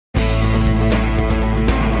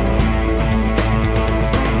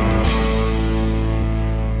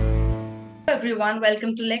everyone,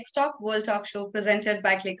 welcome to LexTalk World Talk Show presented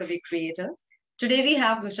by Clickaway Creators. Today we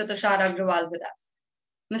have Mr. Tushar Agarwal with us.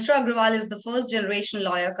 Mr. Agarwal is the first generation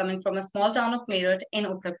lawyer coming from a small town of Meerut in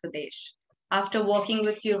Uttar Pradesh. After working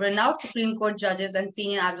with few renowned Supreme Court judges and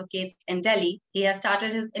senior advocates in Delhi, he has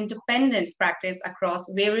started his independent practice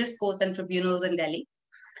across various courts and tribunals in Delhi.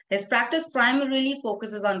 His practice primarily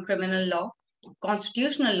focuses on criminal law,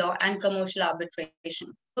 constitutional law, and commercial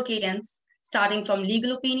arbitration. Litigants starting from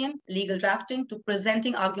legal opinion, legal drafting, to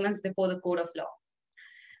presenting arguments before the court of law.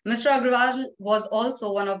 Mr. Agarwal was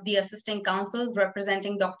also one of the assisting counsels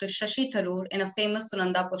representing Dr. Shashi tharoor in a famous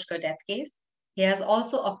Sunanda Pushkar Death Case. He has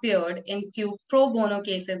also appeared in few pro bono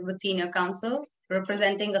cases with senior counsels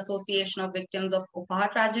representing Association of Victims of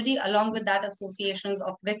Upahar Tragedy, along with that associations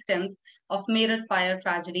of victims of Meerut fire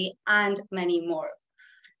tragedy, and many more.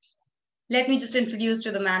 Let me just introduce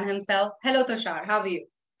to the man himself. Hello, Tushar. How are you?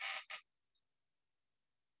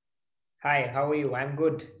 Hi, how are you? I'm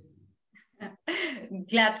good.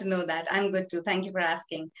 Glad to know that. I'm good too. Thank you for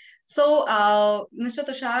asking. So, Mr.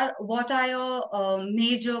 Tushar, what are your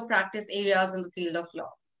major practice areas in the field of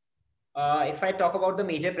law? If I talk about the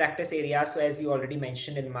major practice areas, so as you already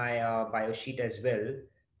mentioned in my bio sheet as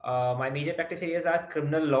well, my major practice areas are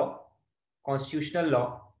criminal law, constitutional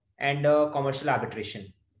law, and commercial arbitration.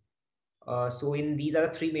 So in these are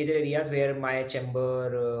the three major areas where my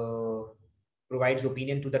chamber provides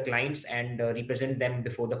opinion to the clients and represent them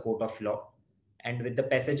before the court of law. And with the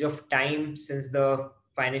passage of time, since the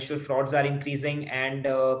financial frauds are increasing and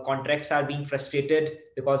contracts are being frustrated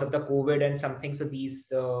because of the COVID and something, so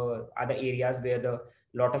these are the areas where the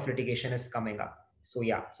lot of litigation is coming up. So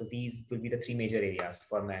yeah, so these will be the three major areas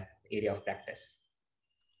for my area of practice.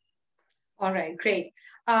 All right, great.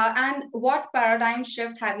 And what paradigm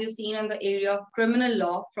shift have you seen in the area of criminal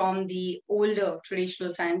law from the older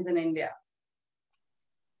traditional times in India?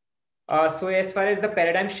 So as far as the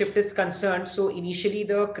paradigm shift is concerned, so initially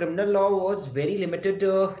the criminal law was very limited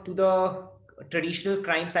to the traditional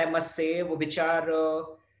crimes, I must say, which are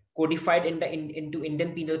codified into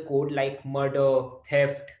Indian Penal Code, like murder,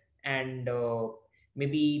 theft, and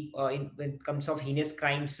maybe in terms of heinous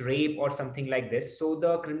crimes, rape or something like this. So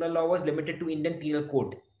the criminal law was limited to Indian Penal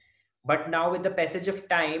Code. But now with the passage of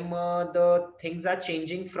time, the things are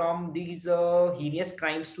changing from these heinous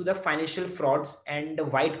crimes to the financial frauds and the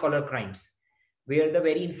white collar crimes, where the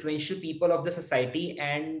very influential people of the society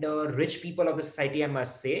and rich people of the society, I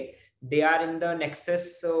must say, they are in the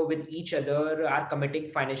nexus with each other, are committing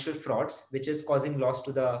financial frauds, which is causing loss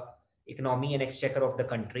to the economy and exchequer of the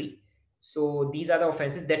country. So these are the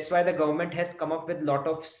offenses. That's why the government has come up with a lot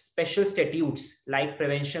of special statutes like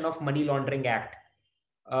Prevention of Money Laundering Act,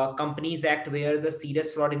 Companies Act, where the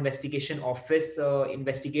Serious Fraud Investigation Office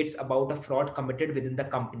investigates about a fraud committed within the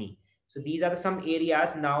company. So these are some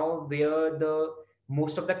areas now where the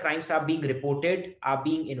most of the crimes are being reported, are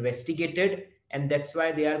being investigated, and that's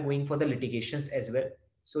why they are going for the litigations as well.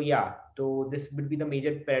 So yeah, so this would be the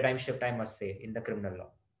major paradigm shift, I must say, in the criminal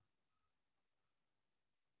law.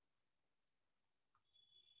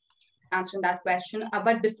 Answering that question,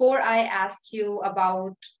 but before I ask you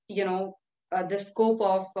about, the scope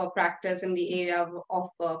of practice in the area of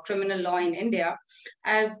criminal law in India,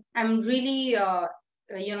 I'm really,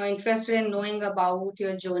 interested in knowing about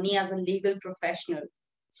your journey as a legal professional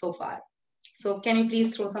so far. So can you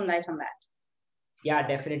please throw some light on that? Yeah,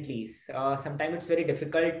 definitely. Sometimes it's very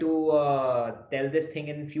difficult to tell this thing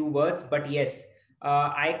in few words, but yes,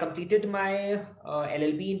 I completed my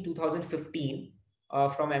LL.B in 2015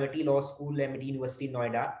 from Amity Law School, Amity University,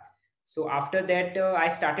 Noida. So after that, I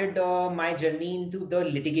started my journey into the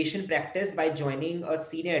litigation practice by joining a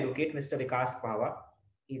senior advocate, Mr. Vikas Pahwa.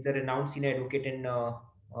 He's a renowned senior advocate in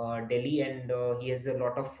Delhi, and he has a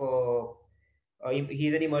lot of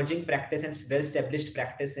he's an emerging practice and well-established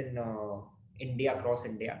practice in India, across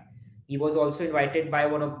India. He was also invited by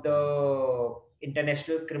one of the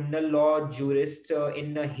international criminal law jurists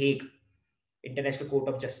in The Hague, International Court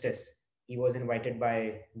of Justice. He was invited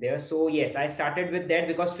by there. So yes, I started with that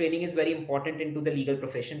because training is very important into the legal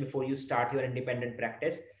profession before you start your independent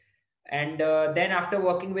practice. And then after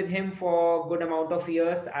working with him for a good amount of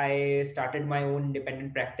years, I started my own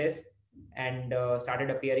independent practice and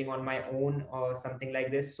started appearing on my own or something like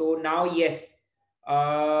this. So now, yes,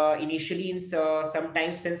 initially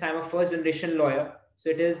sometimes since I'm a first generation lawyer,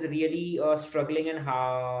 so it is really struggling and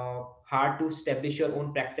hard to establish your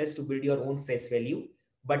own practice, to build your own face value.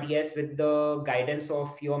 But yes, with the guidance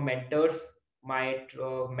of your mentors, my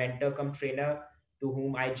mentor come trainer to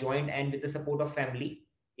whom I joined, and with the support of family,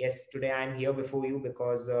 yes, today I'm here before you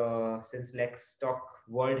because since LexTalk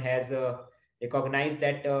World has recognize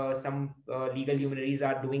that some legal luminaries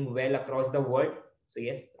are doing well across the world. So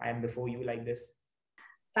yes, I am before you like this.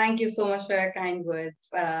 Thank you so much for your kind words,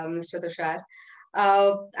 Mr. Tushar,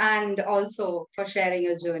 and also for sharing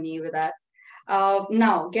your journey with us.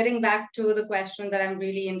 Now, getting back to the question that I'm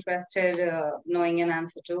really interested knowing an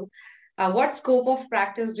answer to, what scope of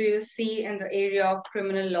practice do you see in the area of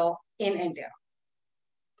criminal law in India?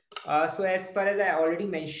 So as far as I already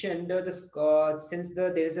mentioned, since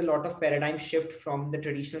there is a lot of paradigm shift from the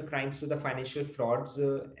traditional crimes to the financial frauds,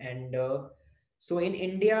 and so in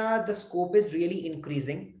India, the scope is really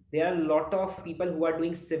increasing. There are a lot of people who are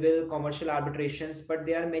doing civil, commercial arbitrations, but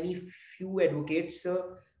there are many few advocates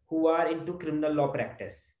who are into criminal law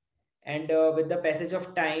practice. And with the passage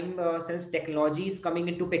of time, since technology is coming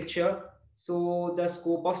into picture, so the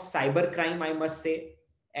scope of cyber crime, I must say,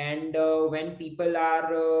 and when people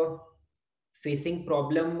are facing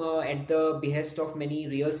problem at the behest of many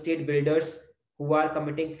real estate builders who are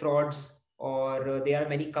committing frauds, or there are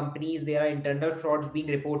many companies, there are internal frauds being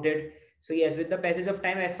reported. So yes, with the passage of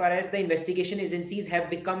time, as far as the investigation agencies have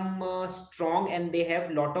become strong, and they have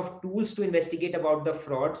lot of tools to investigate about the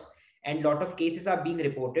frauds, and lot of cases are being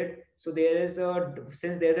reported, so there is a,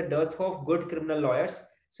 since there's a dearth of good criminal lawyers,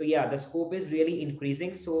 so yeah, the scope is really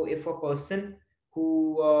increasing. So if a person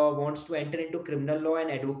who wants to enter into criminal law, an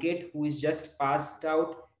advocate who is just passed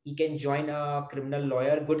out, he can join a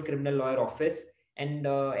good criminal lawyer office, and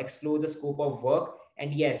explore the scope of work.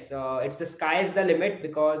 And yes, it's the sky is the limit,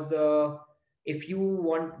 because if you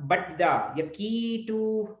want, but the key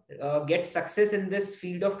to get success in this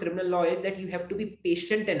field of criminal law is that you have to be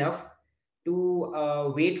patient enough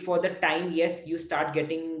to wait for the time, yes, you start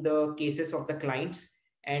getting the cases of the clients,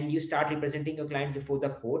 and you start representing your client before the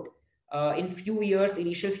court. In few years,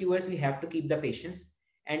 initial few years, we have to keep the patience,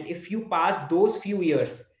 and if you pass those few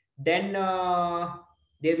years, then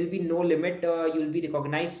there will be no limit. You will be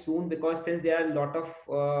recognized soon, because since there are a lot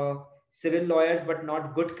of civil lawyers but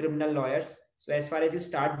not good criminal lawyers, so as far as you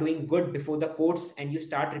start doing good before the courts, and you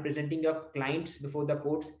start representing your clients before the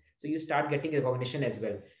courts, so you start getting recognition as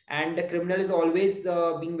well. And the criminal is always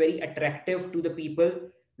being very attractive to the people.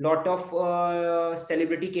 Lot of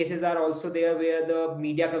celebrity cases are also there, where the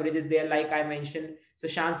media coverage is there, like I mentioned, so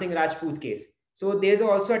Shan Singh Rajput case. So there's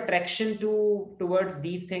also attraction towards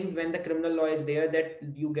these things when the criminal law is there, that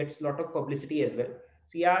you get a lot of publicity as well.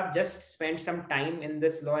 So yeah, just spend some time in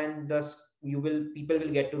this law, and thus people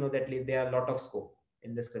will get to know that there are a lot of scope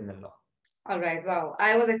in this criminal law. All right. Wow.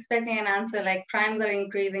 I was expecting an answer like crimes are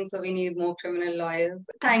increasing, so we need more criminal lawyers.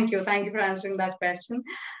 Thank you. Thank you for answering that question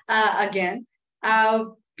again.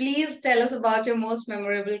 Please tell us about your most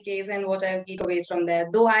memorable case and what are your key takeaways from there.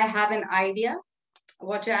 Though I have an idea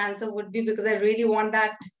what your answer would be, because I really want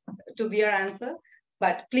that to be your answer.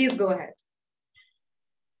 But please go ahead.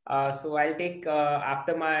 So I'll take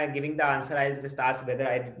after my giving the answer, I'll just ask whether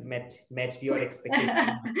I matched your expectations.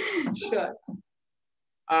 Sure.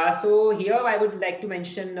 So here I would like to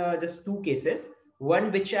mention just two cases.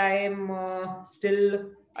 One which I am still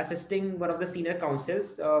assisting one of the senior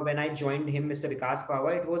counsels when I joined him, Mr. Vikas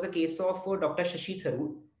Pawar. It was a case of Dr. Shashi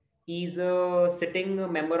Tharoor. He's a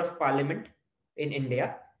sitting member of parliament in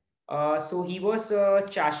India. So he was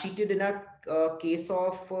charge sheeted in a case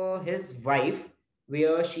of his wife,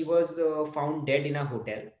 where she was found dead in a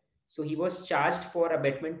hotel. So he was charged for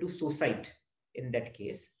abetment to suicide in that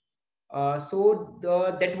case.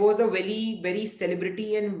 That was a very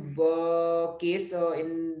celebrity and case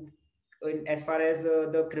in as far as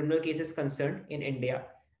the criminal case is concerned in India.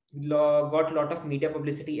 Got a lot of media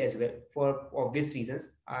publicity as well, for obvious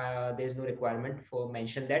reasons. There's no requirement for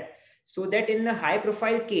mention that. So that in a high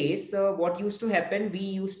profile case, what used to happen, we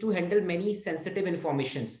used to handle many sensitive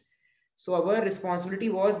informations. So our responsibility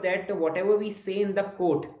was that whatever we say in the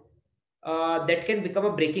court, that can become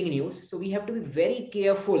a breaking news. So we have to be very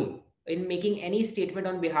careful in making any statement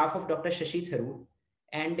on behalf of Dr. Shashi Tharoor,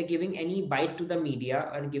 and giving any bite to the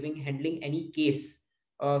media, or handling any case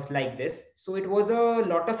of like this. So it was a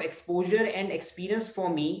lot of exposure and experience for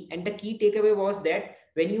me. And the key takeaway was that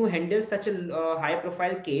when you handle such a high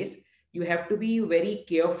profile case, you have to be very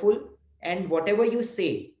careful, and whatever you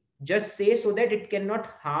say, just say so that it cannot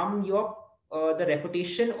harm your the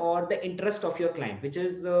reputation or the interest of your client, which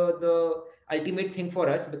is the ultimate thing for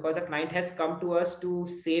us, because a client has come to us to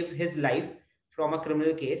save his life from a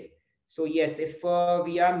criminal case. So yes, if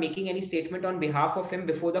we are making any statement on behalf of him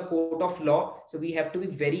before the court of law, so we have to be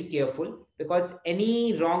very careful, because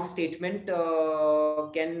any wrong statement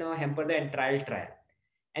can hamper the entire trial.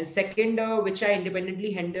 And second, which I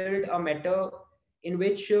independently handled a matter in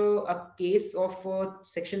which a case of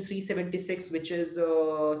section 376, which is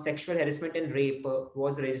sexual harassment and rape,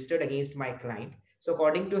 was registered against my client. So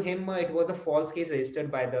according to him, it was a false case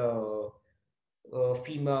registered by the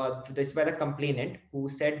female, this by the complainant, who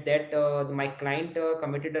said that my client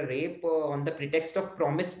committed a rape on the pretext of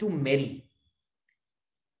promise to marry.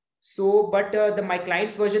 So, but my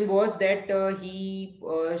client's version was that the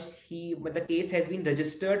case has been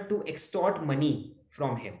registered to extort money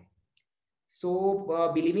from him.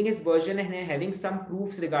 So, believing his version and having some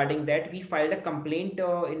proofs regarding that, we filed a complaint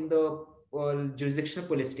in the jurisdictional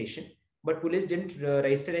police station, but police didn't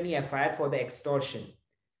register any FIR for the extortion.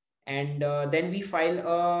 And then we file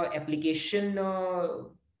a application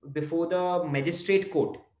before the magistrate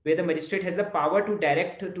court, where the magistrate has the power to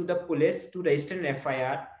direct to the police to register an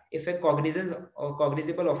FIR if a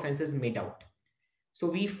cognizable offense is made out. So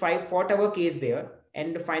we fought our case there,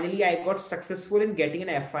 and finally I got successful in getting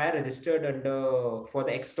an FIR registered under for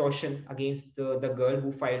the extortion against the girl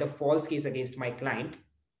who filed a false case against my client.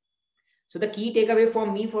 So the key takeaway for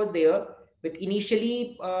me for there,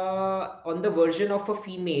 initially on the version of a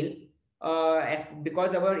female,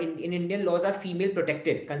 because our in Indian laws are female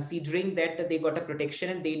protected, considering that they got a protection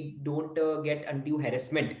and they don't get undue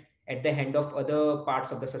harassment at the hand of other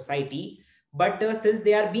parts of the society. But since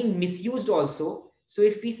they are being misused also, so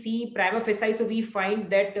if we see prima facie, so we find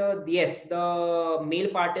that yes, the male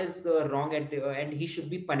part is wrong and he should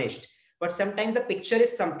be punished. But sometimes the picture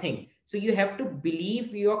is something. So you have to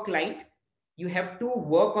believe your client. You have to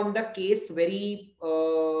work on the case very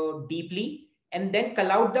deeply and then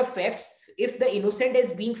call out the facts. If the innocent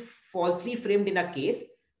is being falsely framed in a case,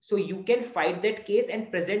 so you can fight that case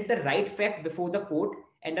and present the right fact before the court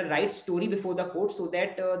and the right story before the court, so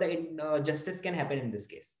that the justice can happen in this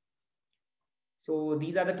case. So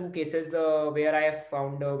these are the two cases where I have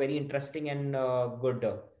found very interesting and good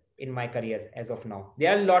in my career as of now.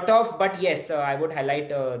 There are a lot of, but yes, I would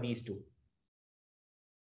highlight these two.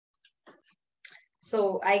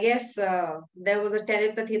 So I guess there was a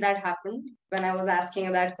telepathy that happened when I was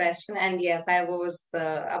asking that question. And yes, I was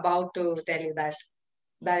about to tell you that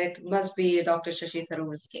it must be Dr. Shashi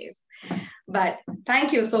Tharoor's case. But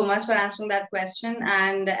thank you so much for answering that question.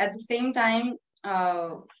 And at the same time,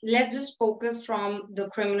 let's just focus from the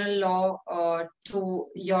criminal law to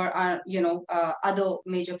your, other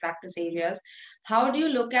major practice areas. How do you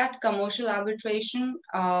look at commercial arbitration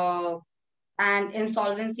and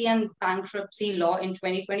insolvency and bankruptcy law in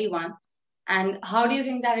 2021? And how do you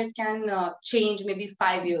think that it can change maybe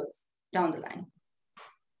 5 years down the line?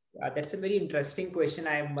 That's a very interesting question,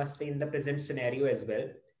 I must say, in the present scenario as well.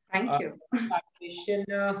 Thank you. Arbitration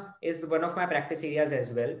is one of my practice areas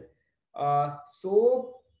as well.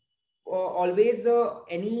 Always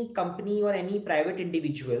any company or any private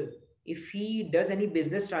individual, if he does any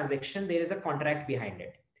business transaction, there is a contract behind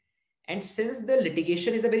it. And since the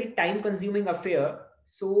litigation is a very time-consuming affair,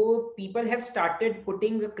 so people have started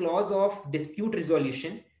putting a clause of dispute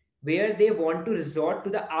resolution where they want to resort to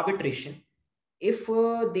the arbitration if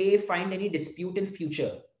they find any dispute in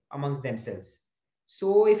future amongst themselves.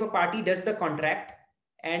 So if a party does the contract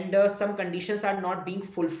and some conditions are not being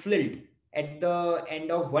fulfilled at the end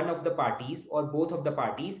of one of the parties or both of the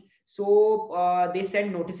parties, so they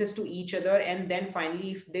send notices to each other, and then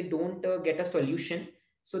finally if they don't get a solution,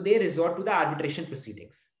 so they resort to the arbitration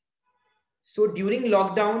proceedings. So during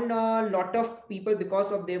lockdown, a lot of people,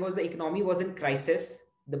 because of the economy was in crisis,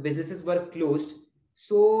 the businesses were closed.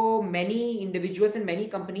 So many individuals and many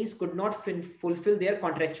companies could not fulfill their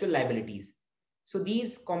contractual liabilities. So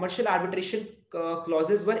these commercial arbitration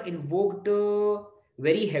clauses were invoked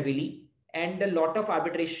very heavily, and a lot of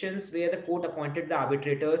arbitrations where the court appointed the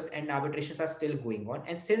arbitrators, and arbitrations are still going on.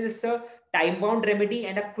 And since it's a time-bound remedy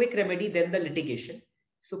and a quick remedy than the litigation,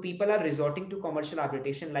 so people are resorting to commercial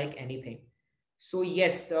arbitration like anything. So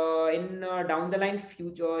yes, in down the line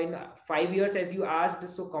future, in 5 years, as you asked,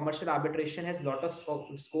 so commercial arbitration has a lot of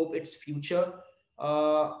scope. Its future,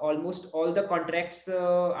 almost all the contracts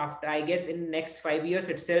after, I guess, in next 5 years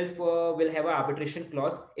itself will have an arbitration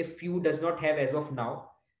clause, if few does not have as of now.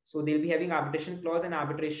 So they'll be having arbitration clause, and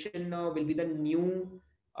arbitration will be the new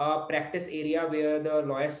practice area where the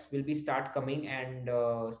lawyers will be start coming and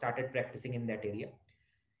started practicing in that area.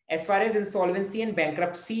 As far as insolvency and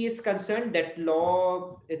bankruptcy is concerned, that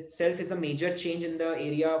law itself is a major change in the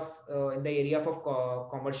area of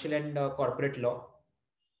commercial and corporate law,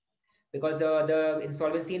 because the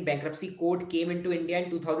insolvency and bankruptcy code came into India in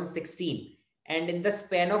 2016, and in the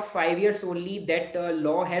span of 5 years only, that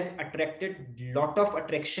law has attracted lot of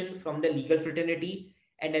attraction from the legal fraternity,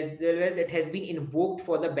 and as well as it has been invoked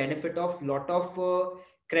for the benefit of lot of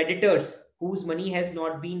creditors whose money has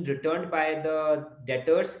not been returned by the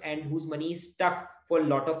debtors and whose money is stuck for a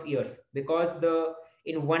lot of years, because the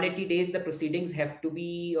in 180 days the proceedings have to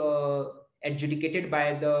be adjudicated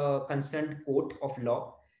by the concerned court of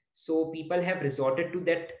law. So people have resorted to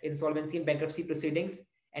that insolvency and bankruptcy proceedings,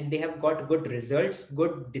 and they have got good results,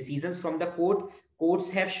 good decisions from the court. Courts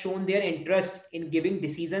have shown their interest in giving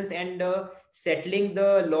decisions and settling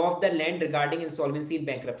the law of the land regarding insolvency and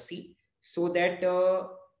bankruptcy, so that the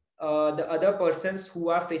other persons who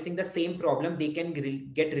are facing the same problem, they can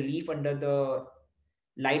get relief under the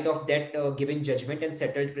light of that given judgment and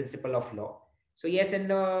settled principle of law. So yes, in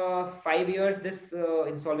 5 years, this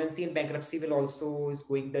insolvency and bankruptcy will also is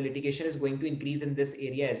going, the litigation is going to increase in this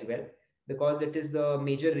area as well, because it is a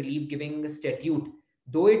major relief giving statute.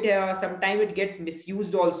 Though it sometime it get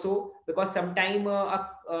misused also, because sometime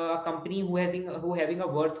a company who having a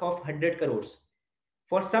worth of 100 crores,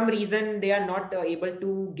 for some reason they are not able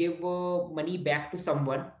to give money back to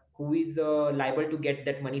someone who is liable to get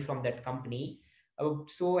that money from that company.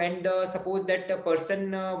 Suppose that a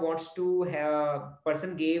person wants to have,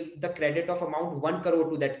 person gave the credit of amount 1 crore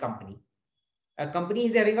to that company. A company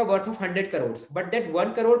is having a worth of 100 crores, but that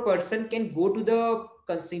 1 crore person can go to the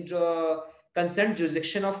concerned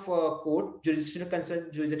jurisdiction of court,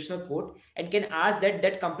 jurisdictional court, and can ask that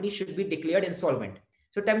that company should be declared insolvent.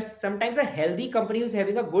 So sometimes a healthy company who's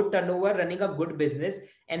having a good turnover, running a good business,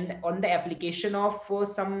 and on the application of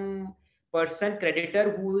some person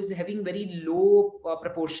creditor who is having very low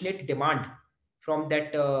proportionate demand from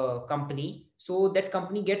that company, so that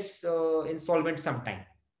company gets insolvent sometime.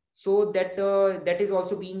 So that is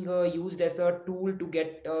also being used as a tool to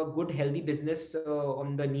get good healthy business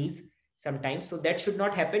on the knees sometimes. So that should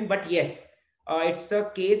not happen, but yes, it's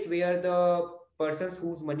a case where the persons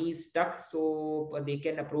whose money is stuck, so they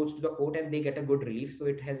can approach to the court and they get a good relief. So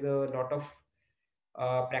it has a lot of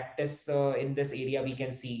practice in this area we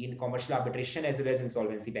can see in commercial arbitration as well as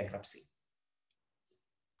insolvency bankruptcy.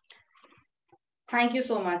 Thank you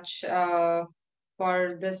so much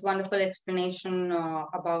for this wonderful explanation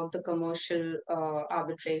about the commercial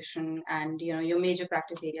arbitration and your major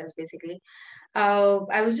practice areas. Basically,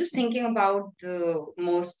 I was just thinking about the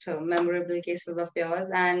most memorable cases of yours,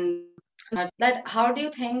 and that how do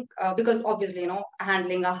you think? Because obviously,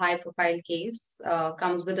 handling a high-profile case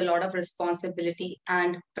comes with a lot of responsibility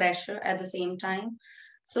and pressure at the same time.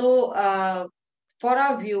 So, for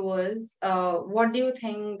our viewers, what do you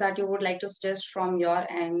think that you would like to suggest from your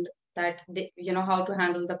end, that they, how to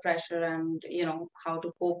handle the pressure and how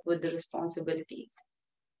to cope with the responsibilities?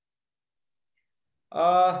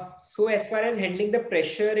 So as far as handling the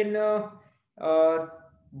pressure in uh,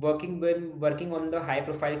 working on the high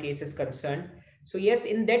profile case is concerned, so yes,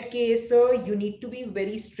 in that case you need to be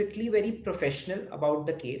very strictly very professional about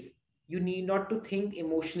the case. You need not to think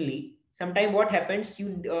emotionally. Sometimes what happens,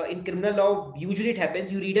 you in criminal law usually it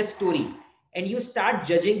happens, you read a story and you start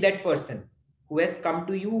judging that person who has come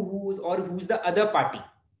to you, who's the other party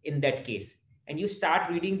in that case, and you start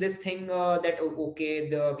reading this thing that okay,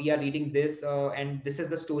 we are reading this and this is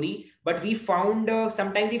the story, but we found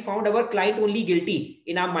sometimes we found our client only guilty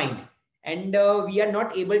in our mind, and we are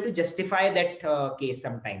not able to justify that case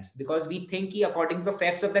sometimes, because we think according to the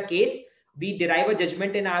facts of the case, we derive a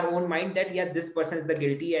judgment in our own mind that yeah, this person is the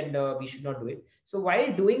guilty and we should not do it. So while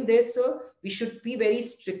doing this, we should be very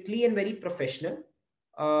strictly and very professional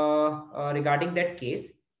regarding that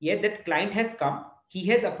case. Yeah, that client has come, he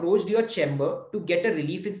has approached your chamber to get a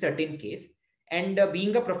relief in certain case, and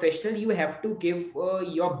being a professional, you have to give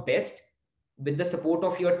your best with the support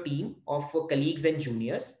of your team of colleagues and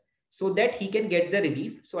juniors, so that he can get the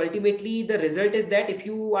relief. So ultimately the result is that if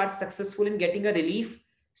you are successful in getting a relief,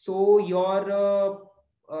 so your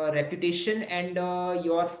reputation and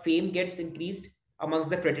your fame gets increased amongst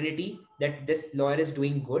the fraternity that this lawyer is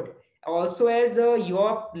doing good. Also, as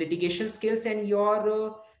your litigation skills and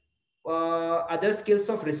your other skills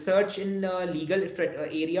of research in legal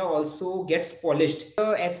area also gets polished.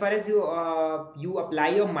 As far as you apply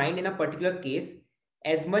your mind in a particular case,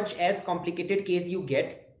 as much as complicated case you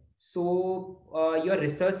get, so your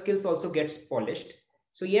research skills also gets polished.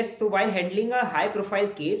 So yes, so while handling a high profile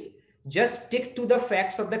case, just stick to the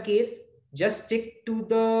facts of the case, just stick to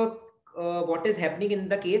the what is happening in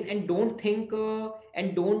the case, and don't think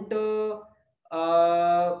and don't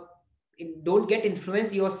get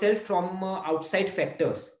influenced yourself from outside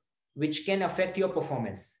factors which can affect your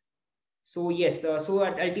performance. So yes, so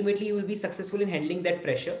ultimately you will be successful in handling that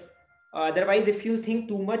pressure. Otherwise, if you think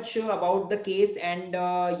too much about the case and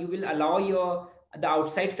you will allow the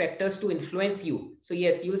outside factors to influence you, so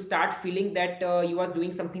yes, you will start feeling that you are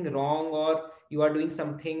doing something wrong, or you are doing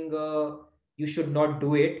something you should not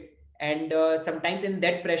do it. And sometimes in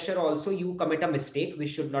that pressure also you commit a mistake which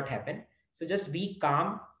should not happen. So just be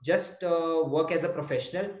calm, just work as a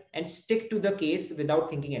professional and stick to the case without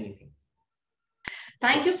thinking anything.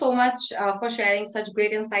 Thank you so much for sharing such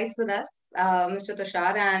great insights with us, Mr.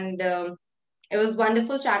 Tushar. And it was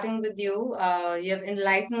wonderful chatting with you. You have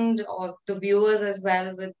enlightened the viewers as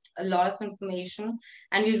well with a lot of information.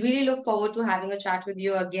 And we really look forward to having a chat with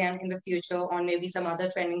you again in the future on maybe some other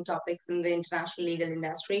trending topics in the international legal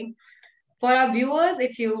industry. For our viewers,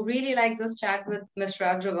 if you really like this chat with Mr.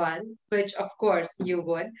 Agrawal, which of course you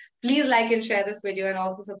would, please like and share this video and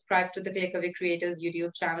also subscribe to the Clickaway Creators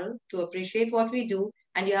YouTube channel to appreciate what we do,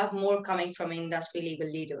 and you have more coming from industry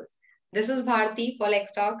legal leaders. This is Bharti for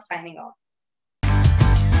LexTalk signing off.